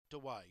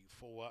away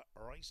for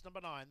race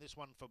number 9. This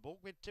one for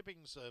Bulkhead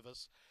Tipping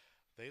Service.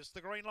 There's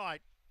the green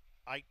light.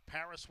 8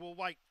 Paris Will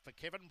Wait for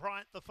Kevin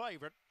Bryant, the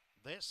favourite.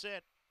 They're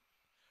set.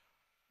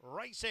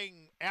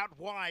 Racing out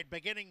wide,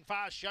 beginning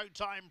fast,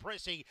 Showtime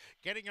Pressy,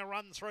 getting a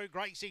run through,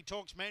 Gracie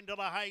Talks,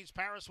 Mandela Hayes,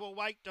 Paris Will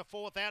Wait to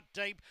 4th out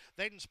deep,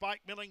 then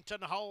Spike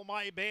Millington, Whole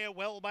My Bear,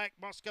 well back,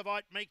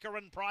 Muscovite, Meeker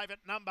and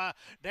Private Number,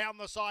 down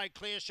the side,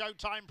 clear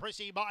Showtime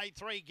Pressy by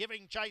 3,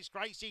 giving chase,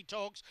 Gracie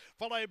Talks,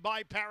 followed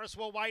by Paris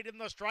Will Wait in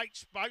the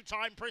straight,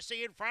 Showtime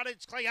Pressy in front,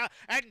 it's clear,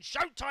 and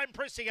Showtime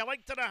Pressy, a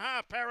length and a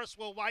half, Paris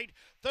Will Wait,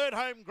 third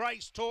home,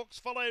 Grace Talks,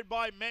 followed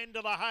by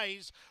Mandela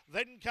Hayes,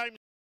 then came